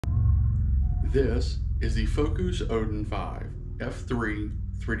This is the Fokoos Odin-5 F3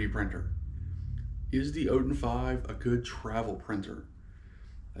 3D printer. Is the Odin-5 a good travel printer?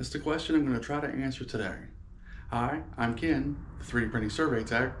 That's the question I'm going to try to answer today. Hi, I'm Ken, the 3D printing survey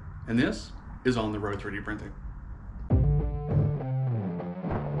tech, and this is On the Road 3D Printing.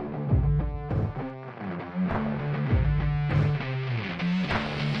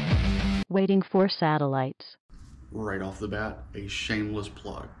 Waiting for satellites. Right off the bat, a shameless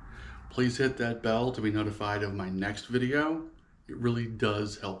plug. Please hit that bell to be notified of my next video. It really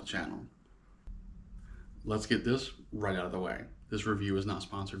does help the channel. Let's get this right out of the way. This review is not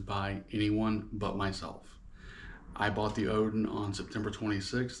sponsored by anyone but myself. I bought the Odin on September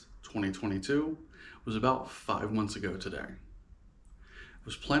 26th, 2022. It was about 5 months ago today. I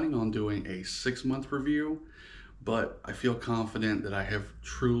was planning on doing a 6-month review, but I feel confident that I have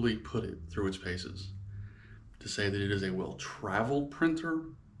truly put it through its paces. To say that it is a well-traveled printer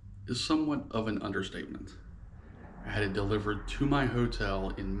is somewhat of an understatement. I had it delivered to my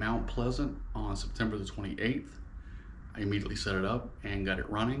hotel in Mount Pleasant on September the 28th. I immediately set it up and got it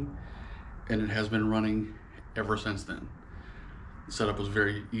running, and it has been running ever since then. The setup was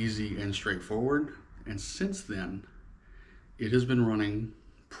very easy and straightforward, and since then, it has been running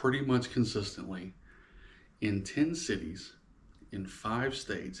pretty much consistently in 10 cities, in 5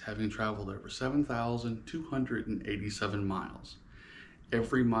 states, having traveled over 7,287 miles.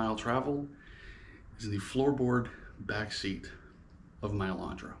 Every mile traveled is in the floorboard back seat of my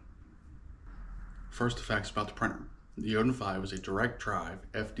Elantra. First, the facts about the printer. The Odin-5 is a direct drive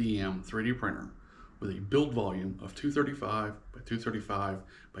FDM 3D printer with a build volume of 235 by 235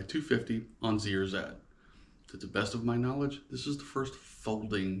 by 250 on Z or Z. To the best of my knowledge, this is the first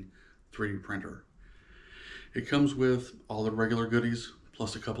folding 3D printer. It comes with all the regular goodies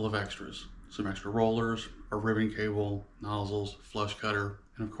plus a couple of extras. Some extra rollers, a ribbon cable, nozzles, flush cutter,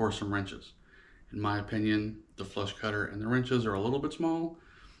 and of course some wrenches. In my opinion, the flush cutter and the wrenches are a little bit small,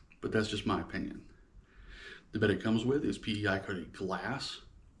 but that's just my opinion. The bed it comes with is PEI coated glass.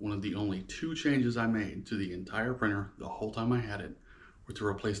 One of the only 2 changes I made to the entire printer the whole time I had it were to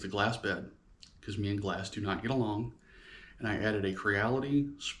replace the glass bed, because me and glass do not get along, and I added a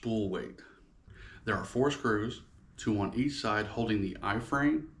Creality spool weight. There are 4 screws, 2 on each side holding the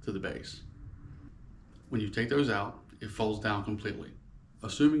I-frame to the base. When you take those out, it folds down completely.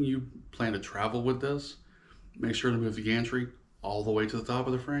 Assuming you plan to travel with this, make sure to move the gantry all the way to the top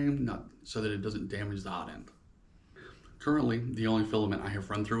of the frame, so that it doesn't damage the hot end. Currently, the only filament I have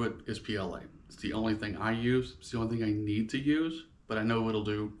run through it is PLA. It's the only thing I use, it's the only thing I need to use, but I know it'll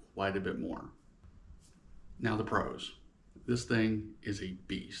do quite a bit more. Now the pros. This thing is a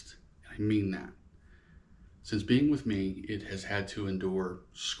beast, and I mean that. Since being with me, it has had to endure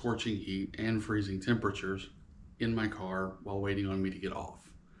scorching heat and freezing temperatures in my car while waiting on me to get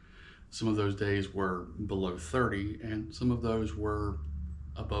off. Some of those days were below 30 and some of those were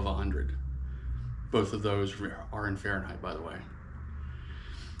above 100. Both of those are in Fahrenheit, by the way.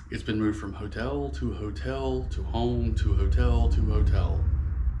 It's been moved from hotel to hotel to home to hotel to hotel,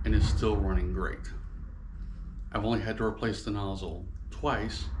 and is still running great. I've only had to replace the nozzle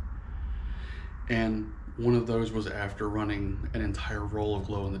twice, and one of those was after running an entire roll of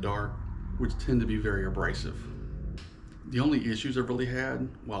glow in the dark, which tend to be very abrasive. The only issues I've really had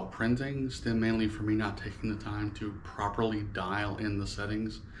while printing stem mainly from me not taking the time to properly dial in the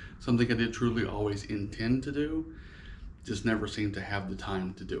settings, something I did truly always intend to do, just never seemed to have the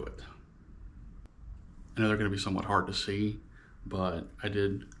time to do it. I know they're going to be somewhat hard to see, but I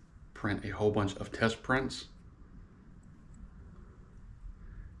did print a whole bunch of test prints,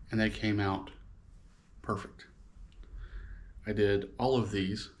 and they came out perfect. I did all of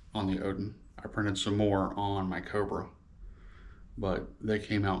these on the Odin. I printed some more on my Cobra, but they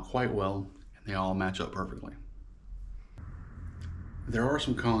came out quite well and they all match up perfectly. There are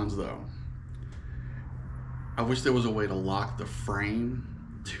some cons though. I wish there was a way to lock the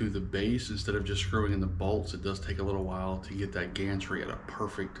frame to the base instead of just screwing in the bolts. It does take a little while to get that gantry at a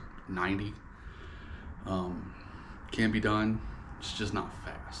perfect 90. Can be done, it's just not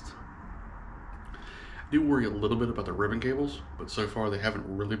fast. I do worry a little bit about the ribbon cables, but so far they haven't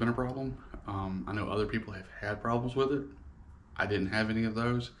really been a problem. I know other people have had problems with it. I didn't have any of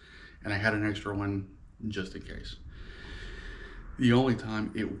those, and I had an extra one just in case. The only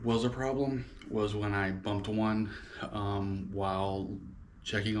time it was a problem was when I bumped one while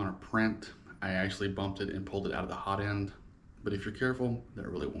checking on a print. I actually bumped it and pulled it out of the hot end, but if you're careful, that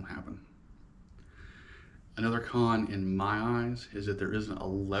really won't happen. Another con in my eyes is that there isn't a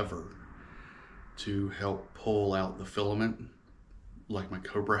lever to help pull out the filament like my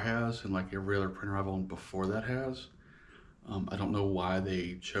Cobra has and like every other printer I've owned before that has. I don't know why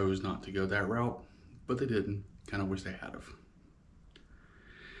they chose not to go that route, but they didn't. Kind of wish they had have.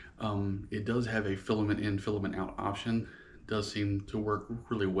 It does have a filament in, filament out option. It does seem to work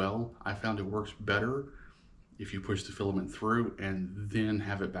really well. I found it works better if you push the filament through and then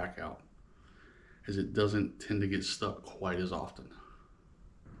have it back out, as it doesn't tend to get stuck quite as often.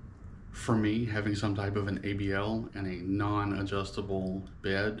 For me, having some type of an ABL and a non-adjustable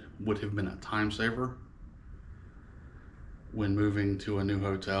bed would have been a time saver. When moving to a new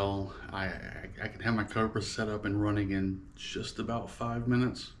hotel, I can have my Cobra set up and running in just about 5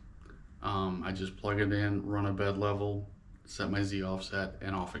 minutes. I just plug it in, run a bed level, set my Z offset,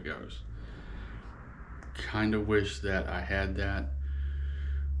 and off it goes. Kind of wish that I had that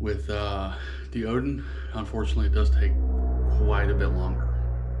with the Odin. Unfortunately, it does take quite a bit longer.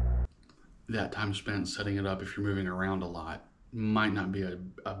 That time spent setting it up if you're moving around a lot might not be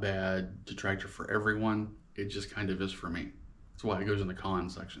a bad detractor for everyone. It just kind of is for me. That's why it goes in the con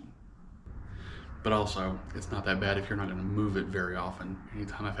section. But also, it's not that bad if you're not going to move it very often.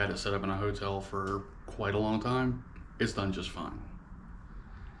 Anytime I've had it set up in a hotel for quite a long time, it's done just fine.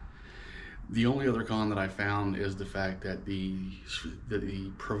 The only other con that I found is the fact that the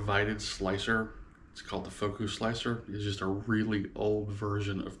provided slicer, it's called the Fokoos slicer, is just a really old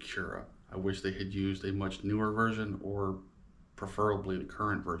version of Cura. I wish they had used a much newer version, or preferably the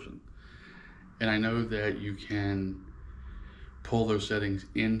current version. And I know that you can pull those settings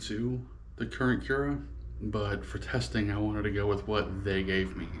into the current Cura, but for testing I wanted to go with what they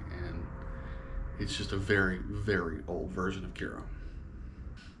gave me, and it's just a very, very old version of Cura.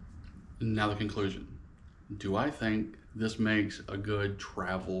 Now the conclusion. Do I think this makes a good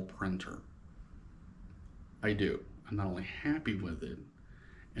travel printer? I do. I'm not only happy with it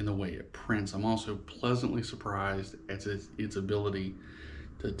and the way it prints, I'm also pleasantly surprised at its ability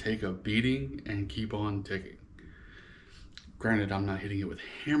to take a beating and keep on ticking. Granted, I'm not hitting it with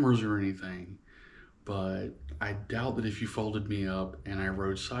hammers or anything, but I doubt that if you folded me up and I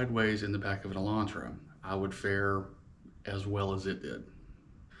rode sideways in the back of an Elantra, I would fare as well as it did.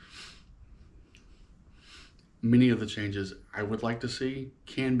 Many of the changes I would like to see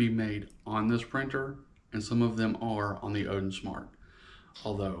can be made on this printer, and some of them are on the Odin Smart.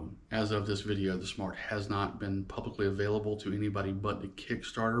 Although, as of this video, the Smart has not been publicly available to anybody but the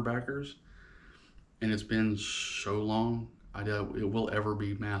Kickstarter backers, and it's been so long, I doubt it will ever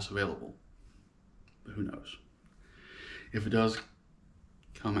be mass available. But who knows? If it does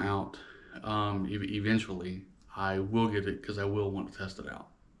come out eventually, I will get it because I will want to test it out.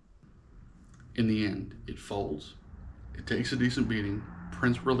 In the end, it folds, it takes a decent beating,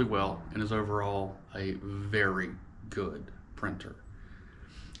 prints really well, and is overall a very good printer.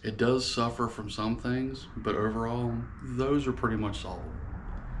 It does suffer from some things, but overall, those are pretty much solvable.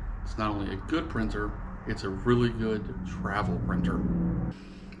 It's not only a good printer, it's a really good travel printer.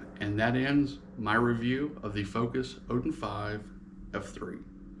 And that ends my review of the Fokoos Odin-5 F3.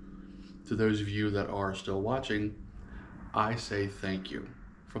 To those of you that are still watching, I say thank you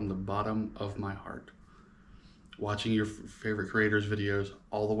from the bottom of my heart. Watching your favorite creators' videos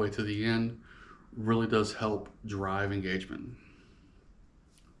all the way to the end really does help drive engagement.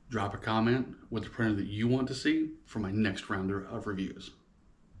 Drop a comment with the printer that you want to see for my next round of reviews.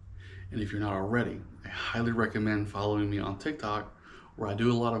 And if you're not already, I highly recommend following me on TikTok, where I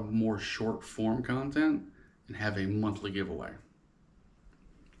do a lot of more short form content and have a monthly giveaway.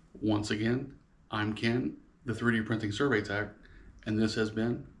 Once again, I'm Ken, the 3D Printing Survey Tech, and this has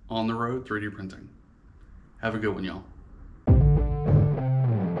been On the Road 3D Printing. Have a good one, y'all.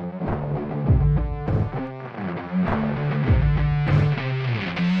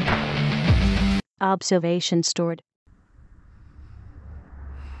 Observation stored.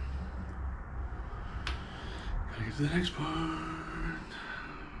 Gotta get to the next part.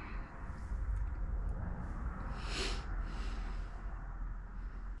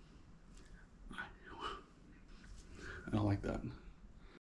 I don't like that.